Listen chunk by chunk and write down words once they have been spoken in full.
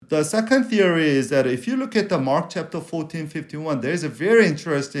the second theory is that if you look at the Mark chapter 14:51, there is a very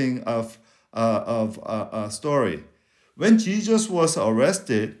interesting story. When Jesus was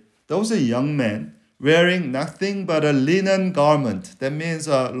arrested, there was a young man wearing nothing but a linen garment. That means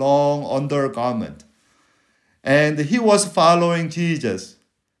a long undergarment. And he was following Jesus.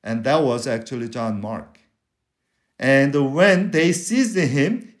 And that was actually John Mark. And when they seized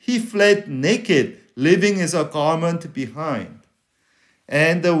him, he fled naked, leaving his garment behind.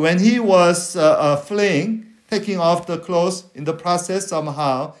 And when he was fleeing, taking off the clothes, in the process,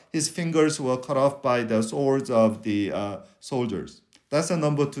 somehow his fingers were cut off by the swords of the soldiers. That's the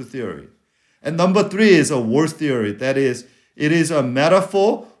number two theory. And number three is a worse theory. That is, it is a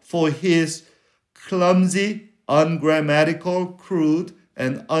metaphor for his clumsy, ungrammatical, crude,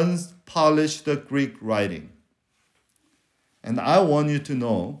 and unpolished Greek writing. And I want you to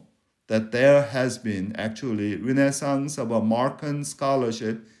know that there has been actually renaissance of a Markan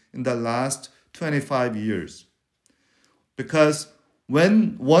scholarship in the last 25 years. Because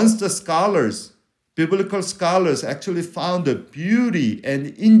once the scholars, biblical scholars, actually found the beauty and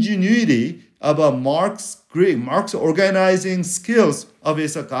ingenuity of Mark's organizing skills of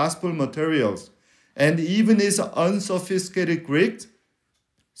his gospel materials, and even his unsophisticated Greek,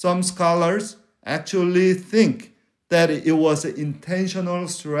 some scholars actually think that it was an intentional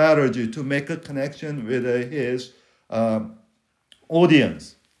strategy to make a connection with his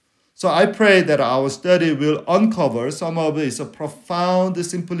audience. So I pray that our study will uncover some of its profound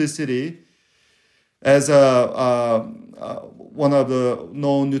simplicity. As one of the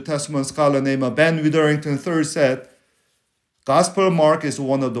known New Testament scholars named Ben Witherington III said, Gospel of Mark is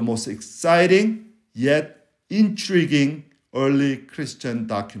one of the most exciting yet intriguing early Christian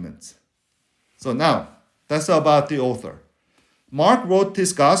documents. So now, that's about the author. Mark wrote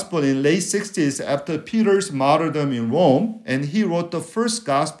his gospel in late 60s after Peter's martyrdom in Rome, and he wrote the first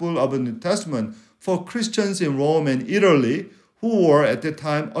gospel of the New Testament for Christians in Rome and Italy who were at the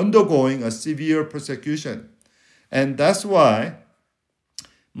time undergoing a severe persecution. And that's why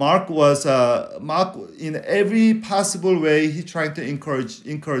Mark in every possible way, he tried to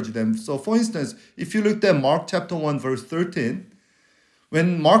encourage them. So for instance, if you looked at Mark chapter 1, verse 13,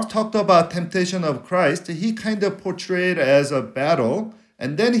 when Mark talked about temptation of Christ, he kind of portrayed as a battle.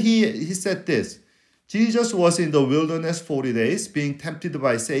 And then he said this, Jesus was in the wilderness 40 days, being tempted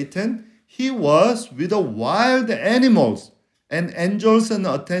by Satan. He was with the wild animals, and angels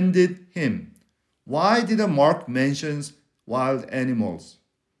attended him. Why did Mark mention wild animals?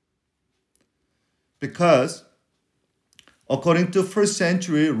 Because according to first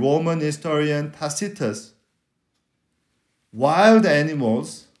century Roman historian Tacitus, wild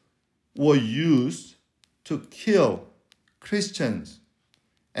animals were used to kill Christians.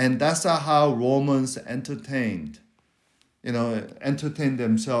 And that's how Romans entertained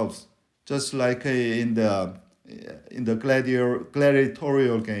themselves, just like in the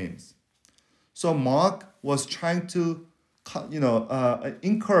gladiatorial games. So Mark was trying to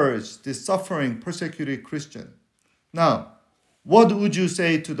encourage the suffering, persecuted Christian. Now, what would you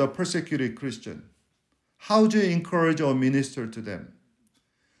say to the persecuted Christian? How do you encourage or minister to them?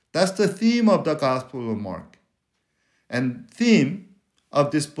 That's the theme of the Gospel of Mark. And theme of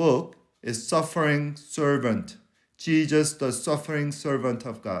this book is suffering servant. Jesus, the suffering servant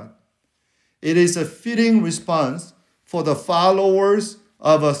of God. It is a fitting response for the followers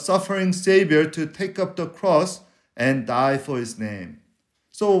of a suffering Savior to take up the cross and die for his name.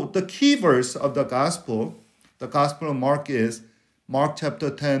 So the key verse of the Gospel of Mark is Mark chapter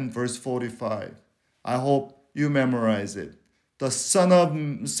 10, verse 45. I hope you memorize it. The Son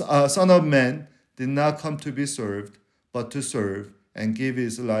of Man did not come to be served, but to serve and give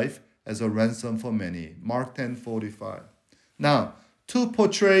his life as a ransom for many. Mark 10:45. Now, to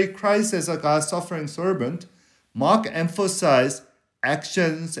portray Christ as a God's suffering servant, Mark emphasized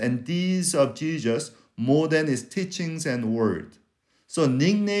actions and deeds of Jesus more than his teachings and word. So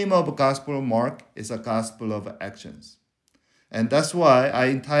nickname of Gospel of Mark is a Gospel of Actions. And that's why I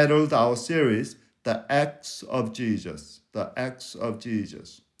entitled our series, The Acts of Jesus. The Acts of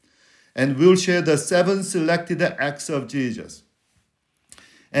Jesus. And we'll share the 7 selected acts of Jesus.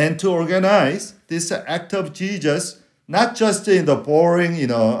 And to organize this act of Jesus, not just in the boring,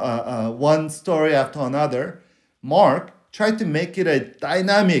 one story after another, Mark tried to make it a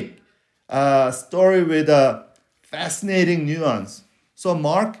dynamic story with a fascinating nuance. So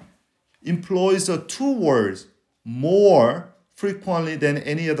Mark employs 2 words more frequently than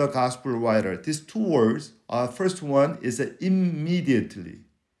any other gospel writer. These 2 words, first one is immediately.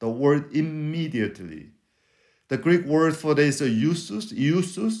 The word immediately. The Greek word for this is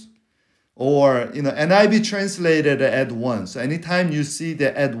iusus, Or NIV translated at once. Anytime you see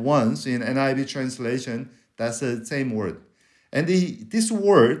the at once in NIV translation, that's the same word. And this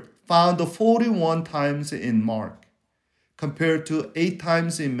word found 41 times in Mark, compared to 8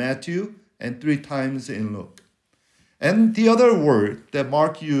 times in Matthew and 3 times in Luke. And the other word that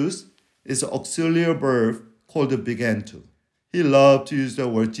Mark used is an auxiliary verb called began to. He loved to use the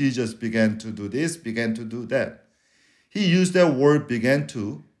word Jesus began to do this, began to do that. He used that word began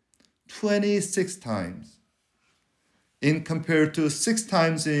to 26 times, in compared to 6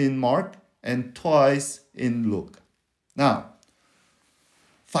 times in Mark and twice in Luke. Now,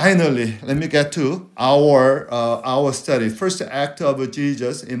 finally, let me get to our study. First act of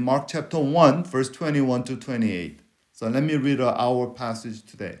Jesus in Mark chapter 1, verse 21 to 28. So let me read our passage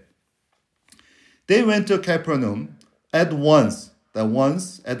today. They went to Capernaum at once. At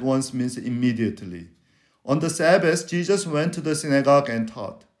once means immediately. On the Sabbath, Jesus went to the synagogue and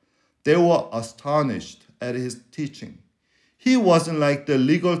taught. They were astonished at his teaching. He wasn't like the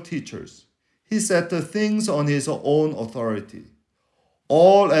legal teachers. He said the things on his own authority.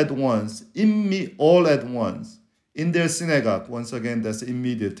 All at once, in their synagogue, once again, that's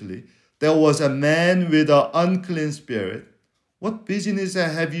immediately, there was a man with an unclean spirit. What business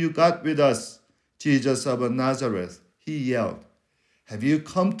have you got with us, Jesus of Nazareth? He yelled. Have you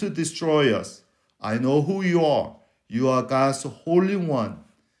come to destroy us? I know who you are. You are God's Holy One.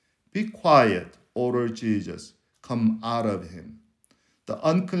 Be quiet, ordered Jesus. Come out of him. The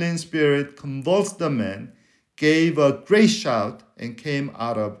unclean spirit convulsed the man, gave a great shout, and came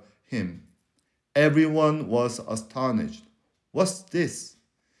out of him. Everyone was astonished. What's this?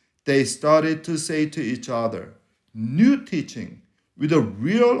 They started to say to each other, new teaching with a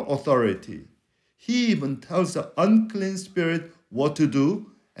real authority. He even tells the unclean spirit what to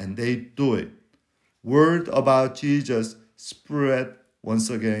do, and they do it. Word about Jesus spread once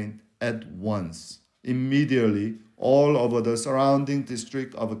again at once, immediately, all over the surrounding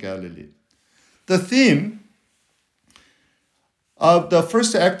district of Galilee. The theme of the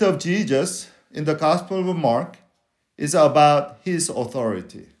first act of Jesus in the Gospel of Mark is about his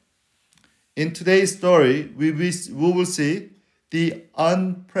authority. In today's story, we will see the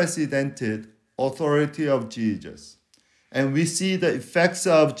unprecedented authority of Jesus. And we see the effects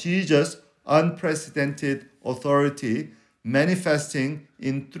of Jesus' unprecedented authority manifesting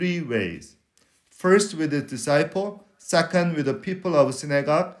in 3 ways. First, with the disciple. Second, with the people of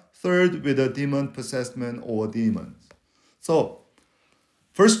synagogue. Third, with the demon-possessed men or demons. So,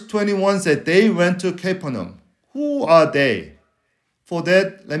 verse 21 said, they went to Capernaum. Who are they? For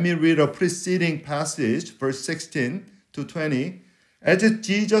that, let me read a preceding passage, verse 16 to 20. As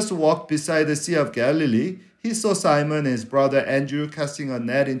Jesus walked beside the Sea of Galilee, he saw Simon and his brother Andrew casting a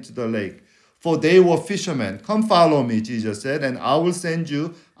net into the lake, for they were fishermen. Come follow me, Jesus said, and I will send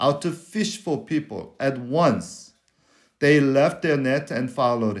you out to fish for people. At once, they left their net and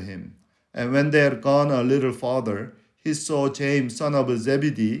followed him. And when they had gone a little farther, he saw James, son of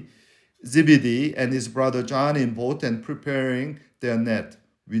Zebedee, and his brother John in boat and preparing their net.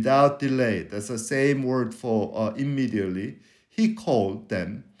 Without delay, that's the same word for immediately, he called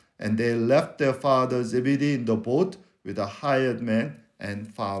them, and they left their father Zebedee in the boat with a hired man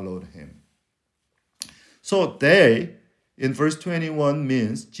and followed him. So they, in verse 21,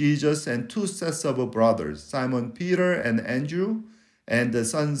 means Jesus and 2 sets of brothers, Simon Peter and Andrew, and the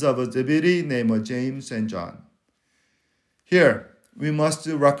sons of Zebedee named James and John. Here, we must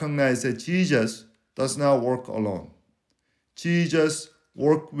recognize that Jesus does not work alone. Jesus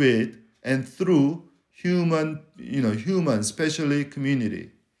worked with and through human, especially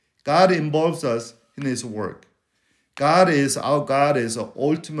community. God involves us in his work. Our God is an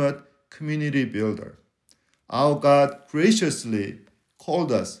ultimate community builder. Our God graciously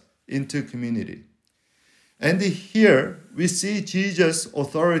called us into community. And here we see Jesus'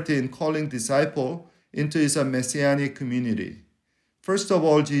 authority in calling disciples into his messianic community. First of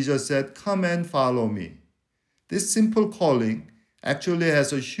all, Jesus said, come and follow me. This simple calling actually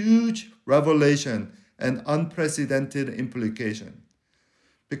has a huge revelation and unprecedented implication.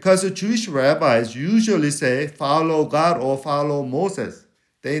 Because the Jewish rabbis usually say, follow God or follow Moses.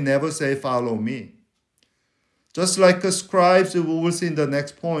 They never say, follow me. Just like the scribes, we will see in the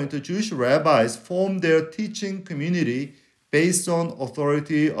next point, the Jewish rabbis formed their teaching community based on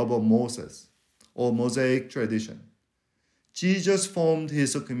authority of Moses or Mosaic tradition. Jesus formed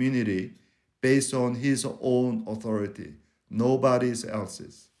his community based on his own authority, nobody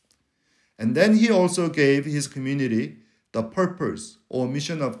else's. And then he also gave his community the purpose or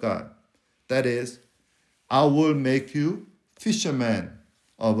mission of God. That is, I will make you fishermen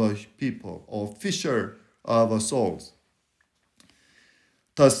of people or fisher of souls.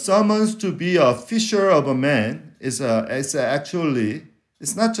 the summons to be a fisher of a man is actually,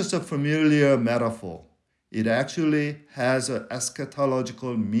 it's not just a familiar metaphor. It actually has an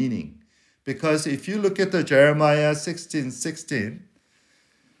eschatological meaning. Because if you look at the Jeremiah 16:16,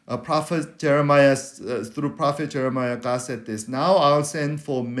 through prophet Jeremiah, God said this, "Now I'll send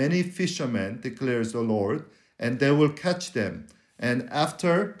for many fishermen, declares the Lord, and they will catch them. And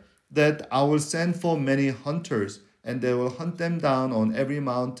after that I will send for many hunters, and they will hunt them down on every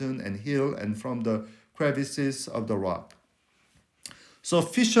mountain and hill and from the crevices of the rock." So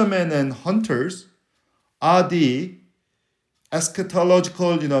fishermen and hunters are the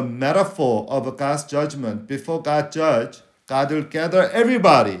eschatological, metaphor of God's judgment. Before God judge, God will gather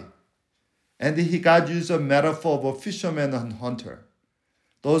everybody. And God used a metaphor of a fisherman and hunter.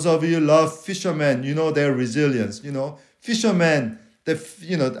 Those of you who love fishermen, you know their resilience. Fishermen,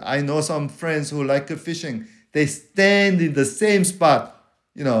 I know some friends who like fishing. They stand in the same spot,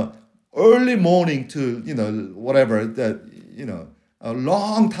 early morning to, a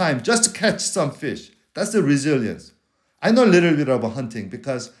long time just to catch some fish. That's the resilience. I know a little bit about hunting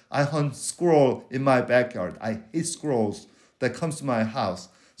because I hunt squirrel in my backyard. I hate squirrels that comes to my house.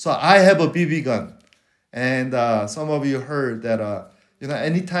 So I have a BB gun. And some of you heard that,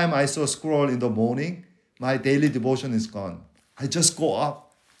 anytime I saw squirrel in the morning, my daily devotion is gone. I just go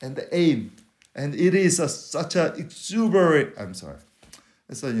up and aim. And it is such a exuberant,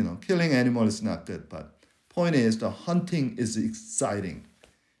 It's killing animal is not good. But point is, the hunting is exciting.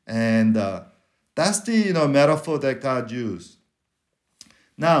 And that's the metaphor that God used.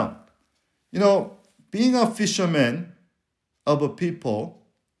 Now, being a fisherman of a people,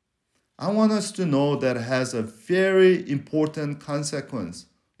 I want us to know that it has a very important consequence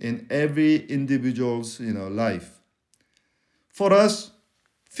in every individual's life. For us,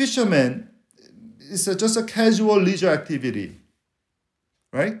 fishermen is just a casual leisure activity,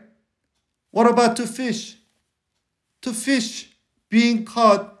 right? What about to fish? To fish, being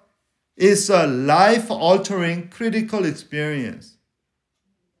caught, is a life-altering critical experience.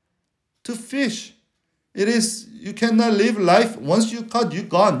 To fish, you cannot live life. Once you caught, you're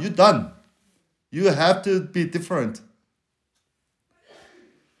gone, you're done. You have to be different.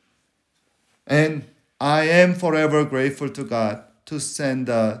 And I am forever grateful to God to send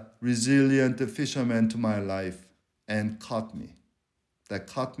a resilient fisherman to my life and caught me. That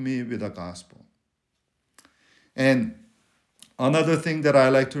caught me with the gospel. And another thing that I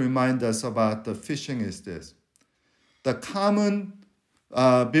like to remind us about the fishing is this. The common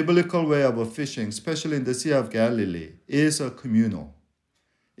biblical way of fishing, especially in the Sea of Galilee, is a communal.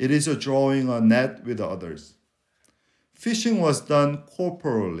 It is a drawing a net with others. Fishing was done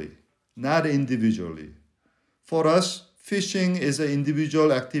corporally, not individually. For us, fishing is an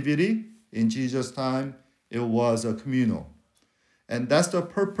individual activity. In Jesus' time, it was a communal. And that's the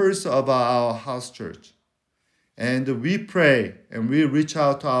purpose of our house church. And we pray and we reach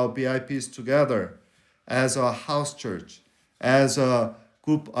out to our VIPs together as a house church, as a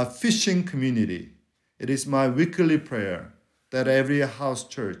group, a fishing community. It is my weekly prayer that every house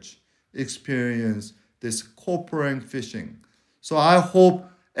church experience this corporate fishing. So I hope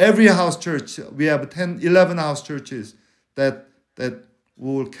every house church, we have 11 house churches, that we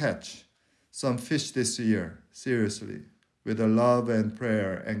will catch some fish this year, seriously, with the love and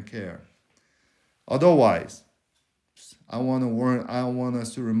prayer and care. Otherwise, I want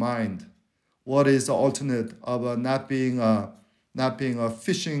us to remind what is the alternate of not being a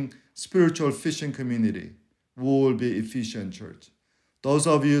fishing, spiritual fishing community. We will be Ephesian church. Those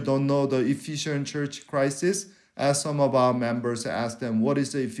of you who don't know the Ephesian church crisis, ask some of our members, ask them, what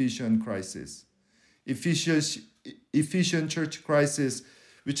is the Ephesian crisis? Ephesian church crisis,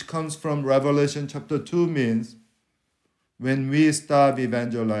 which comes from Revelation chapter 2, means when we stop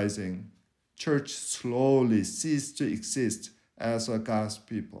evangelizing, church slowly cease to exist as a God's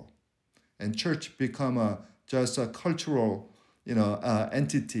people. And church become just a cultural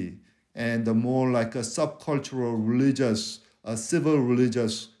entity and more like a subcultural religious, civil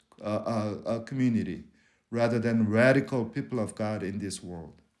religious community rather than radical people of God in this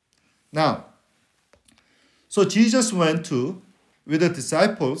world. Now, so Jesus went with the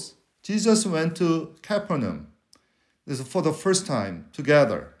disciples, Jesus went to Capernaum. This is for the first time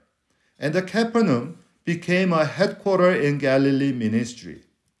together. And the Capernaum became a headquarters in Galilee ministry.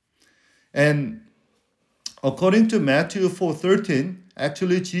 And according to Matthew 4:13,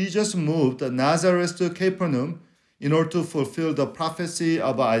 actually Jesus moved Nazareth to Capernaum in order to fulfill the prophecy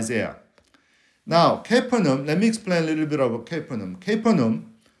of Isaiah. Now, Capernaum, let me explain a little bit about Capernaum.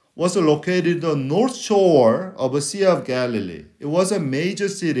 Capernaum was located on the north shore of the Sea of Galilee. It was a major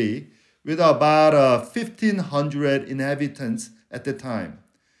city with about 1,500 inhabitants at the time.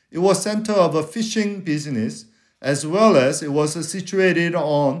 It was center of a fishing business, as well as it was situated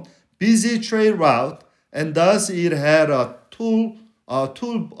on busy trade route, and thus it had a tool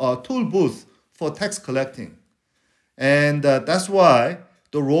booth for tax collecting. And that's why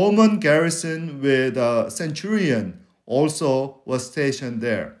the Roman garrison with a centurion also was stationed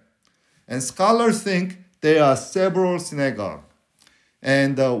there. And scholars think there are several synagogues.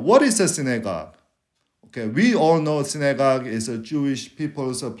 And what is a synagogue? Okay, we all know synagogue is a Jewish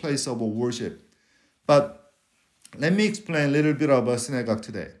people's place of worship. But let me explain a little bit about synagogue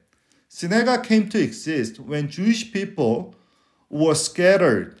today. Synagogue came to exist when Jewish people were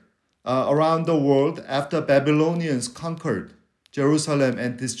scattered around the world after Babylonians conquered Jerusalem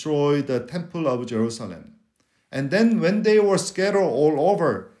and destroyed the Temple of Jerusalem. And then when they were scattered all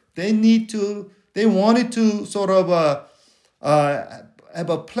over, they wanted to sort of have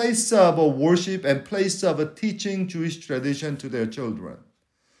a place of worship and place of teaching Jewish tradition to their children.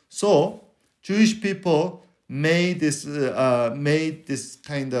 So Jewish people made a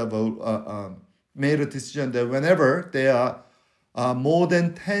decision that whenever there are more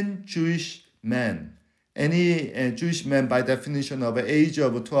than 10 Jewish men, any Jewish man by definition of an age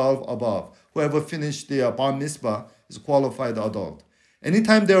of 12 above, whoever finished the bar mitzvah is a qualified adult.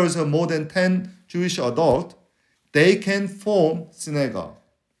 Anytime there is more than 10 Jewish adult, they can form synagogue.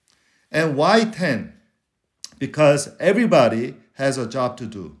 And why 10? Because everybody has a job to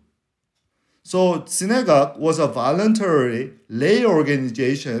do. So synagogue was a voluntary lay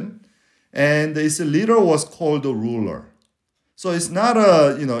organization, and its leader was called the ruler. So it's not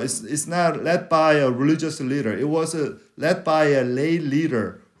it's not led by a religious leader. It was led by a lay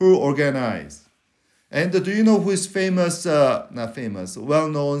leader who organized. And do you know who is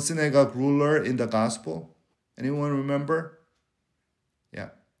well-known synagogue ruler in the gospel? Anyone remember? Yeah.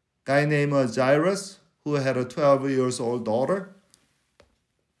 Guy named Jairus, who had a 12-year-old daughter.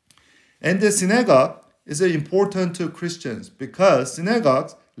 And the synagogue is important to Christians because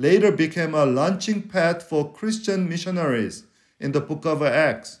synagogues later became a launching pad for Christian missionaries in the book of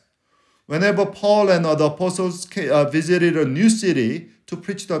Acts. Whenever Paul and other apostles visited a new city to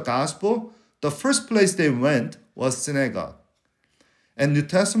preach the gospel, the first place they went was synagogue. And New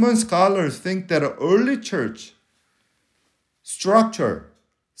Testament scholars think that an early church structure,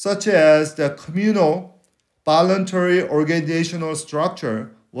 such as the communal, voluntary organizational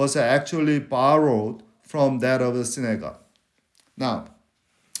structure, was actually borrowed from that of the synagogue. Now,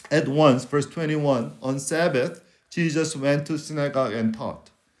 at once, verse 21, on Sabbath, Jesus went to synagogue and taught.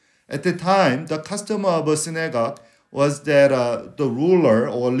 At the time, the custom of a synagogue was that the ruler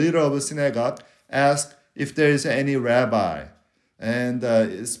or leader of a synagogue asked if there is any rabbi, and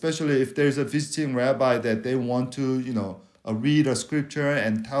especially if there is a visiting rabbi that they want to, read a scripture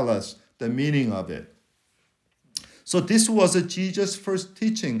and tell us the meaning of it. So this was Jesus' first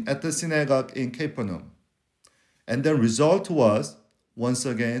teaching at the synagogue in Capernaum. And the result was, once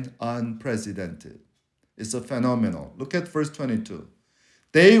again, unprecedented. It's a phenomenal. Look at verse 22.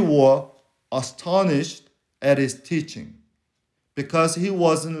 They were astonished at his teaching because he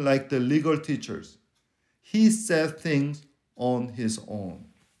wasn't like the legal teachers. He said things on his own.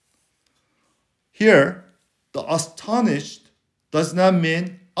 Here, the astonished does not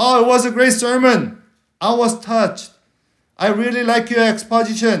mean, oh, it was a great sermon. I was touched. I really like your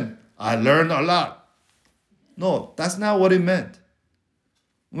exposition. I learned a lot. No, that's not what it meant.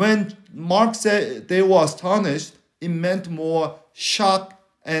 When Mark said they were astonished, it meant more shock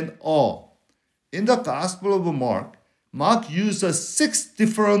and awe. In the Gospel of Mark, Mark used 6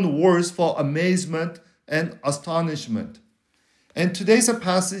 different words for amazement and astonishment. And today's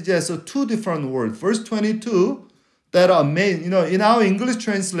passage has 2 different words. Verse 22, that amazed. In our English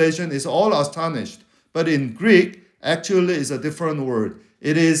translation, it's all astonished. But in Greek, actually, it's a different word.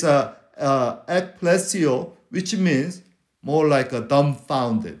 It is ekplesio, which means more like a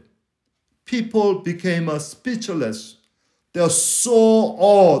dumbfounded. People became speechless. They're so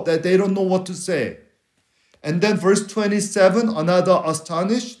awed that they don't know what to say. And then verse 27, another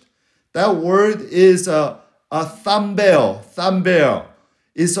astonished. That word is a thambeo. Thambeo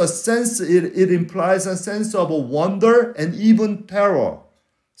is a sense, it implies a sense of wonder and even terror.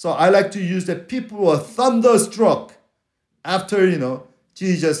 So I like to use that people were thunderstruck after,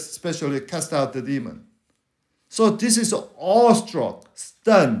 Jesus especially cast out the demon. So this is awestruck,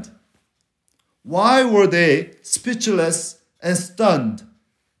 stunned. Why were they speechless and stunned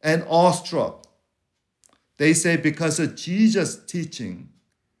and awestruck? They say because of Jesus' teaching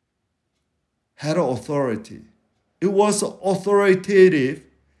had authority. It was authoritative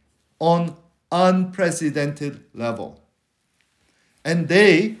on unprecedented level. And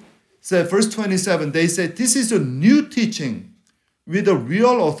they said, verse 27, they said, this is a new teaching with a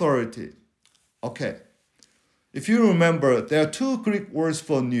real authority. Okay, if you remember, there are two Greek words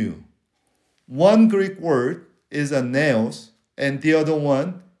for new. One Greek word is a neos, and the other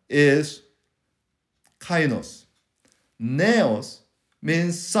one is kainos. Neos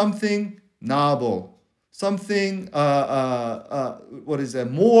means something novel, something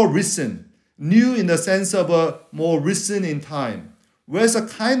more recent, new in the sense of a more recent in time. Whereas a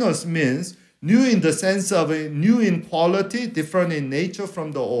kainos means new in the sense of a new in quality, different in nature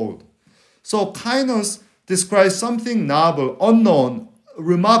from the old. So kainos describes something novel, unknown,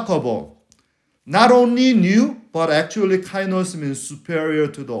 remarkable. Not only new, but actually kainos means superior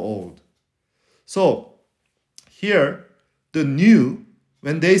to the old. So here, the new,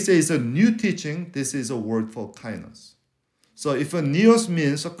 when they say it's a new teaching, this is a word for kainos. So if a neos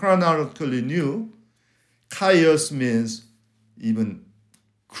means chronologically new, kaios means even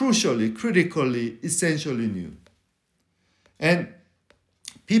crucially, critically, essentially new. And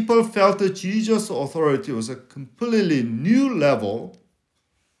people felt that Jesus' authority was a completely new level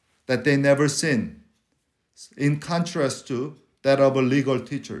that they never seen, in contrast to that of legal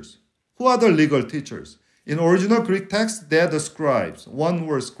teachers. Who are the legal teachers? In original Greek text, they are the scribes, one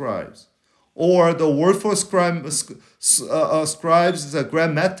word scribes. Or the word for scribes is a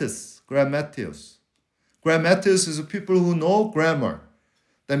grammateus. Grammateus is people who know grammar.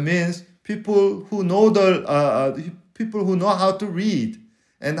 That means people who know people who know how to read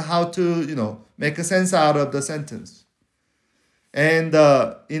and how to make a sense out of the sentence. And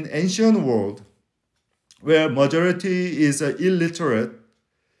in ancient world, where majority is illiterate,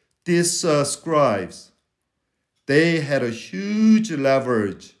 these scribes, they had a huge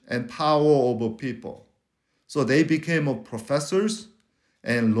leverage and power over people. So they became professors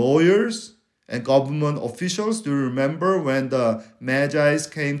and lawyers and government officials. Do you remember when the Magi's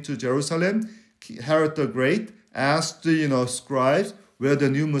came to Jerusalem? Herod the Great asked scribes where the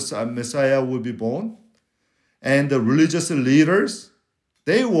new Messiah would be born. And the religious leaders,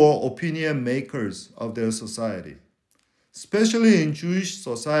 they were opinion makers of their society. Especially in Jewish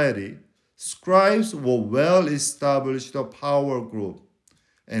society, scribes were well-established power group.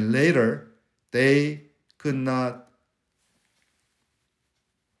 And later, they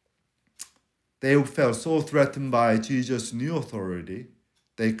felt so threatened by Jesus' new authority,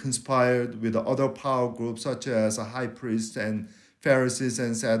 they conspired with other power groups such as high priests and Pharisees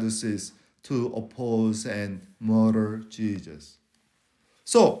and Sadducees to oppose and murder Jesus.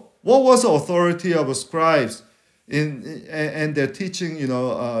 So, what was the authority of scribes and their teaching,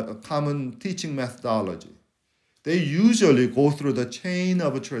 common teaching methodology? They usually go through the chain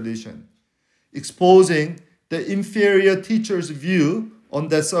of tradition, exposing the inferior teacher's view on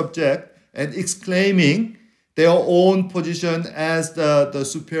that subject and exclaiming their own position as the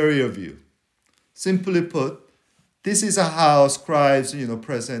superior view. Simply put, this is how scribes,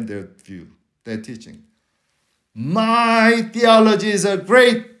 present their view, their teaching. My theology is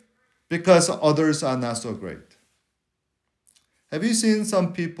great because others are not so great. Have you seen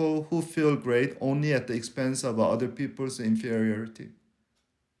some people who feel great only at the expense of other people's inferiority?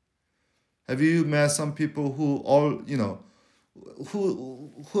 Have you met some people who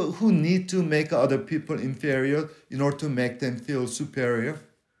need to make other people inferior in order to make them feel superior?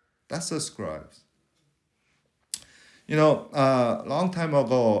 That's the scribes. A long time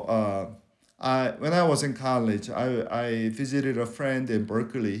ago, when I was in college, I visited a friend in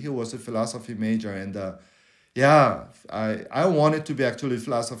Berkeley. He was a philosophy major, and I wanted to be actually a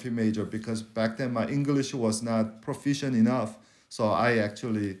philosophy major because back then my English was not proficient enough. So I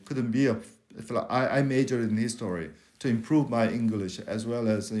actually couldn't be I majored in history to improve my English as well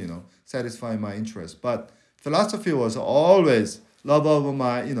as satisfy my interest. But philosophy was always love of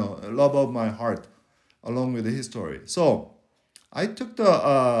my heart, along with the history. So I took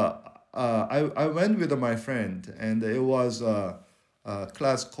I went with my friend, and it was a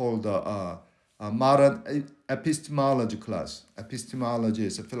class called modern epistemology class. Epistemology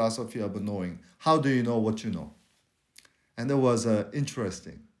is a philosophy of knowing. How do you know what you know? And it was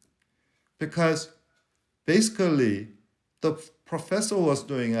interesting because basically the professor was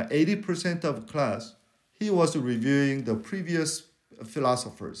doing 80% of class. He was reviewing the previous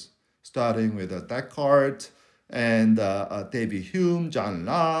philosophers, starting with Descartes and David Hume, John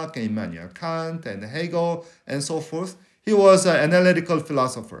Locke, Immanuel Kant, and Hegel, and so forth. He was an analytical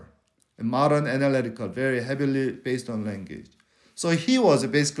philosopher, a modern analytical, very heavily based on language. So he was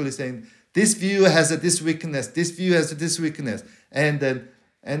basically saying, this view has this weakness, this view has this weakness. And then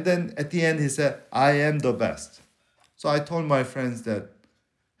at the end he said, I am the best. So I told my friends that,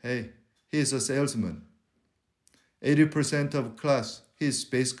 hey, he's a salesman. 80% of class, he's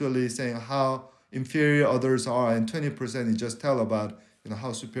basically saying how inferior others are, and 20% he just tell about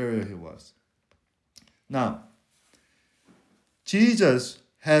how superior he was. Now, Jesus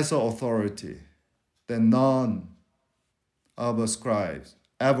has an authority that none of us scribes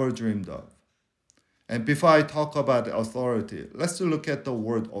ever dreamed of. And before I talk about the authority, let's look at the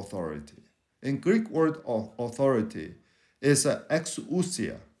word authority. In Greek word authority is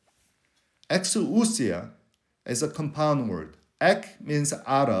exousia. Exousia is a compound word. Ek means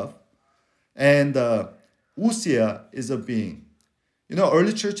out of, and ousia is a being.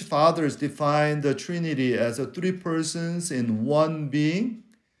 Early church fathers defined the Trinity as three persons in one being.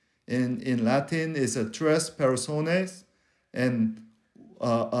 In Latin, it's tres personas, and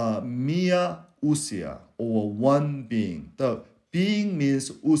mia ousia, or one being. The being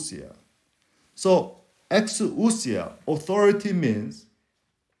means ousia. So exousia, authority means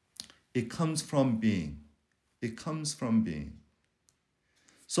it comes from being. It comes from being.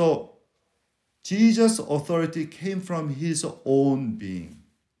 So Jesus' authority came from his own being.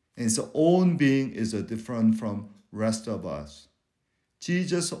 And his own being is different from rest of us.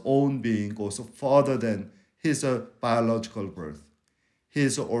 Jesus' own being goes further than his biological birth.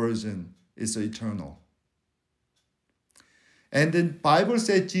 His origin is eternal. And the Bible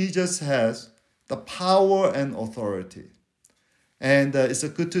says Jesus has the power and authority. And it's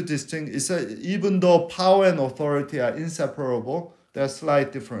good to distinguish. Even though power and authority are inseparable, there's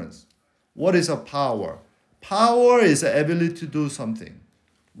slight difference. What is a power? Power is the ability to do something,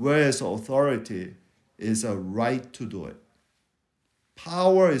 whereas authority is a right to do it.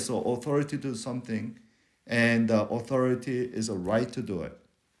 Power is the authority to do something, and authority is a right to do it.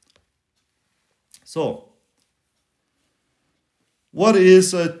 So, what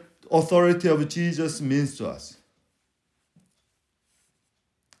is authority of Jesus means to us?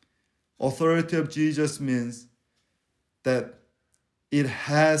 Authority of Jesus means that it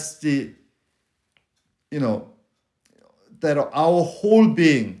has that our whole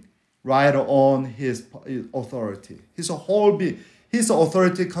being ride on his authority. His whole being, his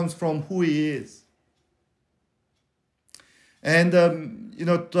authority comes from who he is. And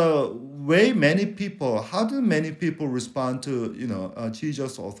the way how do many people respond to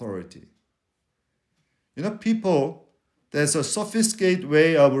Jesus' authority? People, there's a sophisticated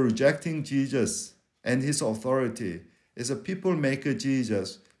way of rejecting Jesus and his authority. Is that people make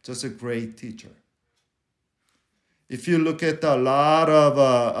Jesus just a great teacher. If you look at a lot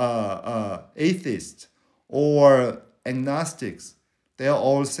of atheists or agnostics, they are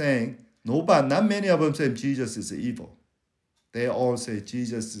all saying, not many of them say Jesus is evil. They all say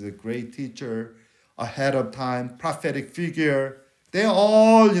Jesus is a great teacher, ahead of time, prophetic figure. They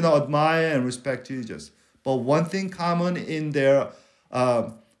all, admire and respect Jesus. But one thing common in their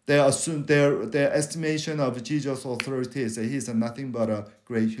assume their estimation of Jesus' authority is that he's nothing but a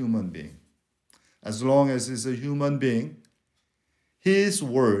great human being. As long as he's a human being, his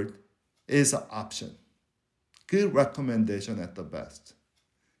word is an option. Good recommendation at the best.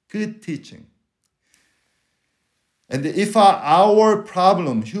 Good teaching. And if our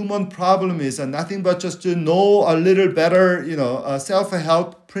problem, human problem, is nothing but just to know a little better, a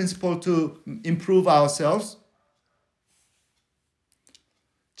self-help principle to improve ourselves,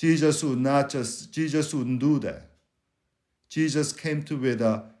 Jesus wouldn't do that. Jesus came with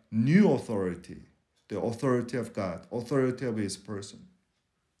a new authority, the authority of God, authority of his person.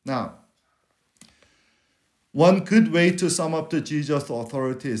 Now, one good way to sum up the Jesus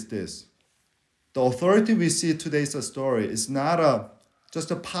authority is this. The authority we see in today's story is not just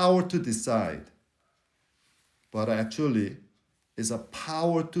a power to decide, but actually is a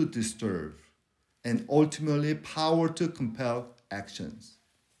power to disturb and ultimately power to compel actions.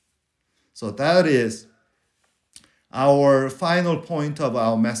 So that is our final point of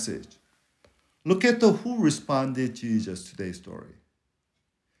our message. Look at who responded to Jesus today's story.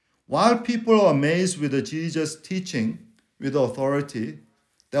 While people are amazed with Jesus' teaching with authority,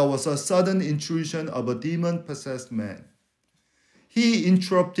 there was a sudden intrusion of a demon-possessed man. He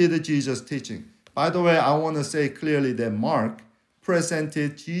interrupted Jesus' teaching. By the way, I want to say clearly that Mark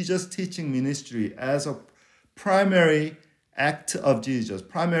presented Jesus' teaching ministry as a primary act of Jesus,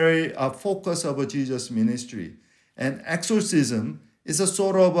 primary focus of Jesus' ministry. And exorcism is a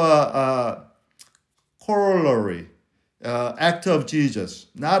sort of a corollary act of Jesus,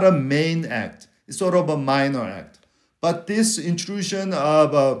 not a main act. It's sort of a minor act. But this intrusion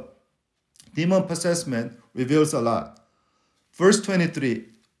of demon-possessed man reveals a lot. Verse 23,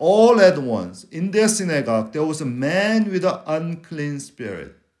 all at once, in their synagogue, there was a man with an unclean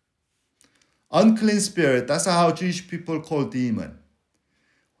spirit. Unclean spirit, that's how Jewish people call demon.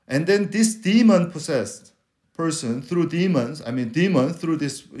 And then this demon-possessed person through demons, demon through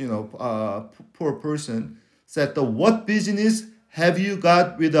this, poor person, said, "What business have you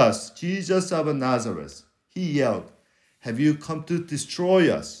got with us, Jesus of Nazareth?" He yelled, "Have you come to destroy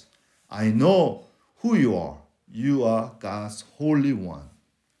us? I know who you are. You are God's Holy One."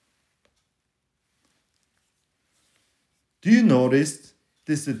 Do you notice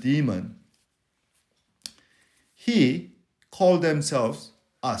this demon? He called themselves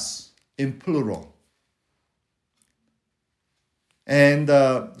us in plural. And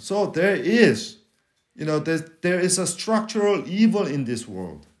so there is a structural evil in this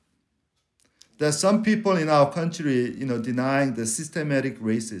world. There's some people in our country, denying the systemic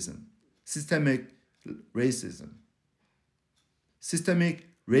racism. Systemic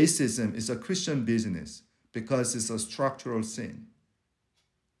racism is a Christian business because it's a structural sin.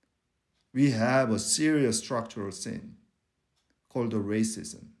 We have a serious structural sin called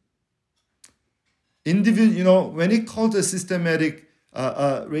racism. When it calls a systematic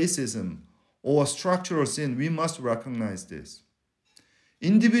racism or structural sin, we must recognize this.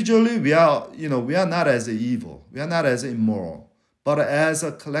 Individually, we are not as evil, we are not as immoral, but as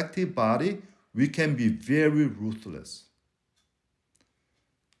a collective body, we can be very ruthless.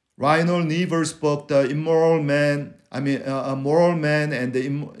 Reinhold Niebuhr's book, The Immoral Man, A Moral Man and the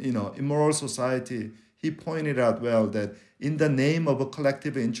Immoral Society, he pointed out well that in the name of a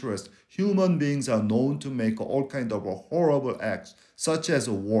collective interest, human beings are known to make all kinds of horrible acts, such as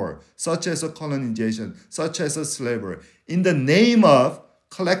a war, such as a colonization, such as a slavery, in the name of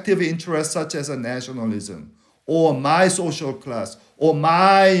collective interest, such as a nationalism, or my social class, or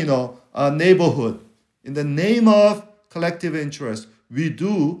my neighborhood. In the name of collective interest, we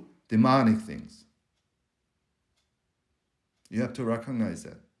do demonic things. You have to recognize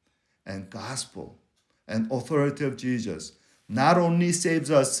that. And gospel and authority of Jesus not only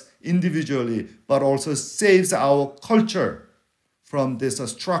saves us individually, but also saves our culture from this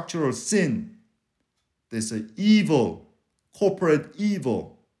structural sin, this evil, corporate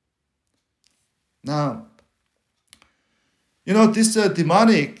evil. Now, this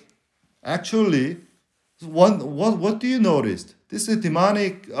demonic, actually, what do you notice? This is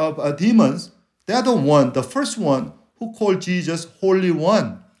demonic demons. They are the first one who called Jesus Holy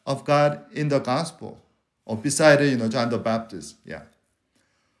One of God in the gospel, or beside John the Baptist. Yeah,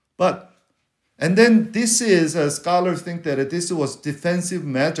 and then this is scholars think that this was defensive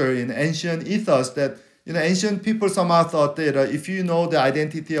measure in ancient ethos, that ancient people somehow thought that if you know the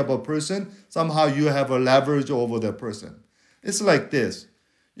identity of a person, somehow you have a leverage over the person. It's like this.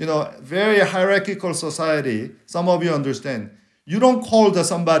 Very hierarchical society, some of you understand. You don't call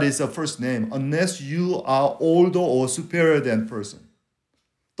somebody's first name unless you are older or superior than person.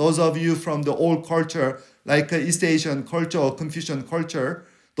 Those of you from the old culture, like East Asian culture or Confucian culture,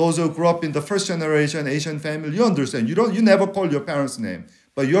 those who grew up in the first generation Asian family, you understand. You never call your parents' name,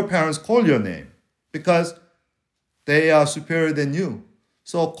 but your parents call your name because they are superior than you.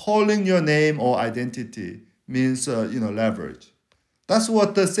 So calling your name or identity means leverage. That's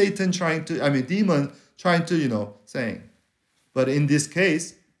what the demon trying to saying. But in this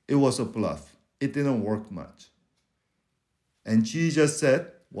case, it was a bluff. It didn't work much. And Jesus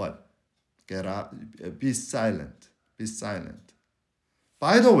said, what? Get out, be silent, be silent.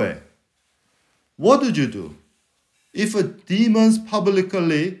 By the way, what did you do? If demons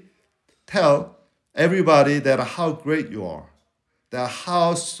publicly tell everybody that how great you are, that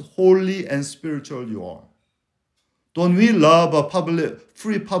how holy and spiritual you are, don't we love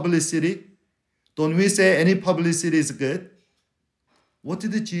free publicity? Don't we say any publicity is good? What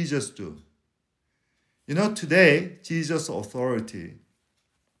did Jesus do? Today, Jesus' authority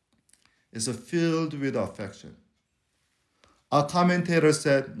is filled with affection. A commentator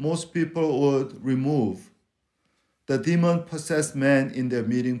said most people would remove the demon-possessed man in their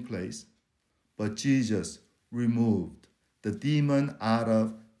meeting place, but Jesus removed the demon out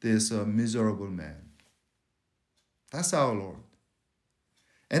of this miserable man. That's our Lord.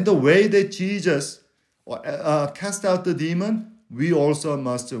 And the way that Jesus cast out the demon, we also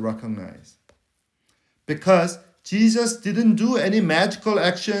must recognize. Because Jesus didn't do any magical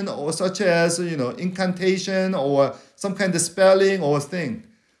action or such as incantation or some kind of spelling or thing.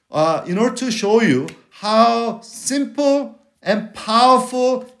 In order to show you how simple and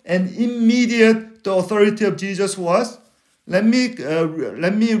powerful and immediate the authority of Jesus was, let me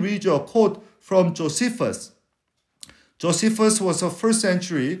read you a quote from Josephus. Josephus was a first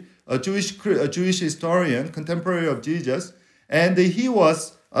century Jewish historian, contemporary of Jesus, and he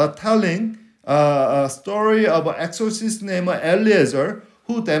was telling a story of an exorcist named Eliezer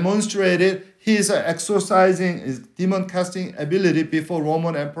who demonstrated his exorcising, his demon casting ability before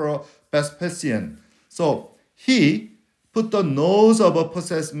Roman Emperor Vespasian. So He put the nose of a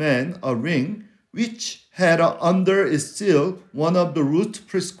possessed man a ring, which had under its seal one of the roots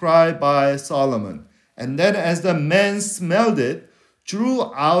prescribed by Solomon. And then, as the man smelled it,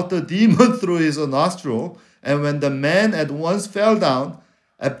 drew out the demon through his nostril. And when the man at once fell down,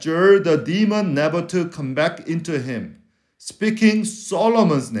 abjured the demon never to come back into him, speaking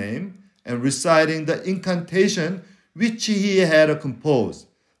Solomon's name and reciting the incantation which he had composed.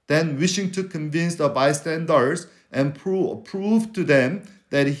 Then, wishing to convince the bystanders and prove to them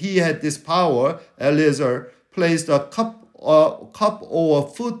that he had this power, Eleazar placed a cup or a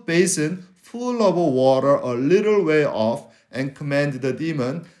foot basin full of water a little way off and commanded the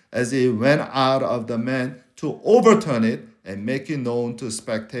demon as he went out of the man to overturn it and make it known to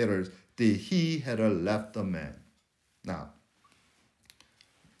spectators that he had left the man. Now,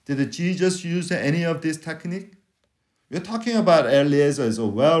 did Jesus use any of this technique? We're talking about Eleazar as a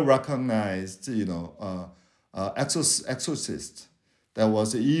well-recognized, exorcist that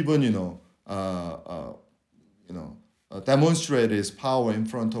was even, demonstrated his power in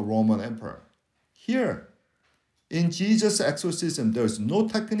front of Roman emperor. Here, in Jesus' exorcism, there's no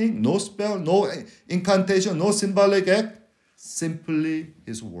technique, no spell, no incantation, no symbolic act, simply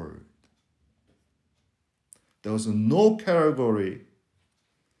his word. There was no category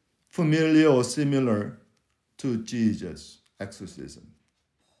familiar or similar to Jesus' exorcism.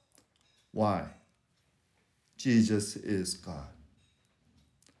 Why? Jesus is God.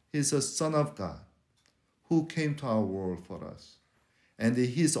 He's a Son of God who came to our world for us. And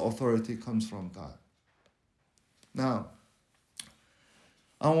his authority comes from God. Now,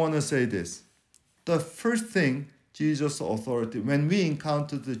 I want to say this. The first thing, Jesus' authority, when we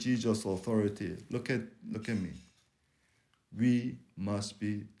encounter the Jesus' authority, look at me. We must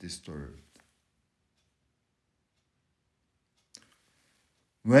be disturbed.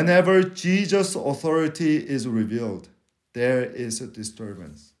 Whenever Jesus' authority is revealed, there is a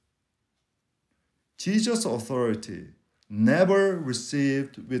disturbance. Jesus' authority never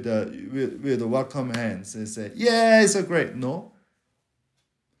received with welcome hands and say, yeah, it's a great. No.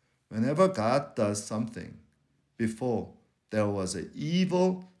 Whenever God does something, before there was an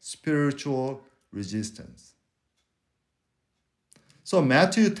evil spiritual resistance. So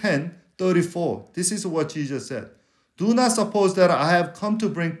Matthew 10:34, this is what Jesus said. Do not suppose that I have come to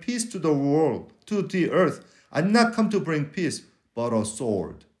bring peace to the world, to the earth. I did not come to bring peace, but a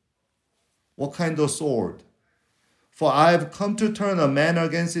sword. What kind of sword? For I have come to turn a man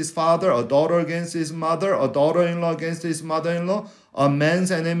against his father, a daughter against his mother, a daughter-in-law against his mother-in-law. A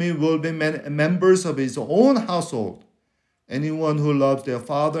man's enemy will be members of his own household. Anyone who loves their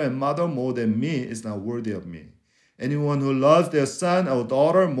father and mother more than me is not worthy of me. Anyone who loves their son or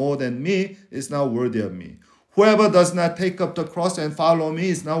daughter more than me is not worthy of me. Whoever does not take up the cross and follow me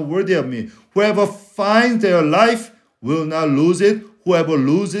is not worthy of me. Whoever finds their life will not lose it. Whoever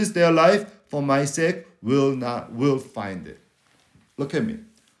loses their life for my sake will find it. Look at me.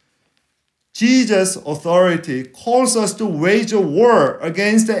 Jesus' authority calls us to wage a war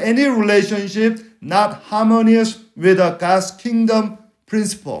against any relationship not harmonious with God's kingdom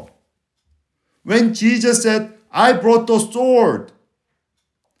principle. When Jesus said, I brought the sword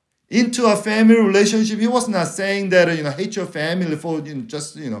into a family relationship, he was not saying that, hate your family for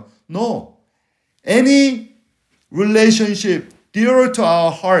no. Any relationship dear to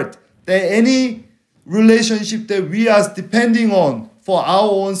our heart, that any relationship that we are depending on for our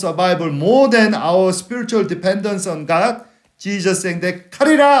own survival more than our spiritual dependence on God, Jesus saying that cut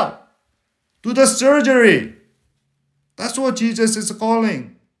it out. Do the surgery. That's what Jesus is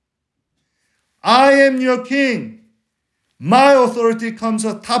calling. I am your king. My authority comes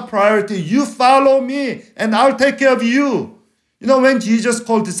as top priority. You follow me and I'll take care of you. When Jesus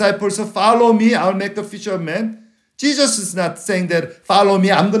called disciples, follow me, I'll make a fisher of men. Jesus is not saying that, follow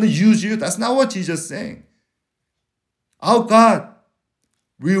me, I'm going to use you. That's not what Jesus is saying. Our God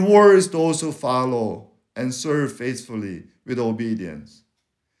rewards those who follow and serve faithfully with obedience.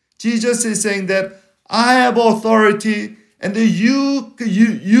 Jesus is saying that I have authority, and you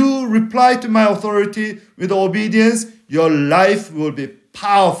reply to my authority with obedience, your life will be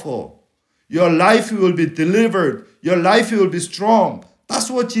powerful. Your life will be delivered. Your life will be strong. That's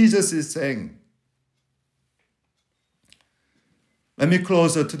what Jesus is saying. Let me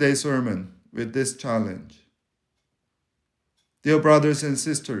close today's sermon with this challenge. Dear brothers and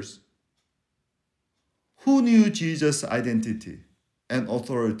sisters, who knew Jesus' identity and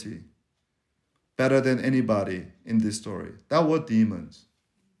authority better than anybody in this story? That were demons.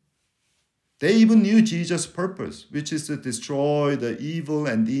 They even knew Jesus' purpose, which is to destroy the evil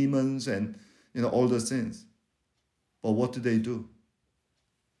and demons and all the sins. But what do?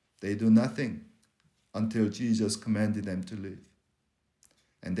 They do nothing. until Jesus commanded them to leave.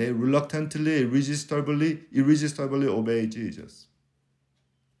 And they reluctantly, irresistibly obey Jesus.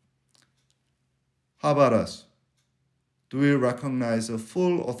 How about us? Do we recognize the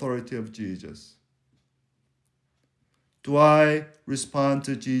full authority of Jesus? Do I respond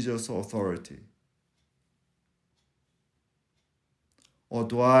to Jesus' authority? Or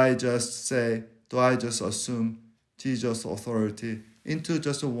do I just assume Jesus' authority into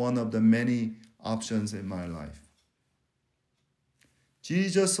just one of the many options in my life?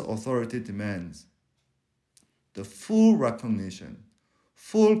 Jesus' authority demands the full recognition,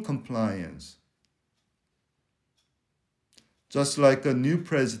 full compliance. Just like a new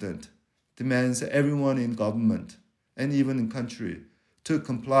president demands everyone in government and even in country to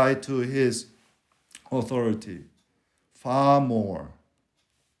comply to his authority, far more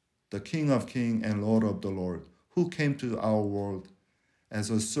the King of Kings and Lord of the Lord, who came to our world as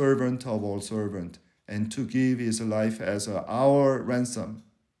a servant of all servants and to give his life as our ransom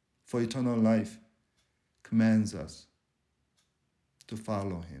for eternal life, commands us to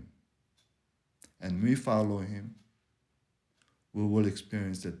follow him. And we follow him, we will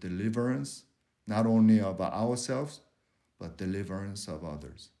experience the deliverance, not only of ourselves, but deliverance of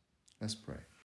others. Let's pray.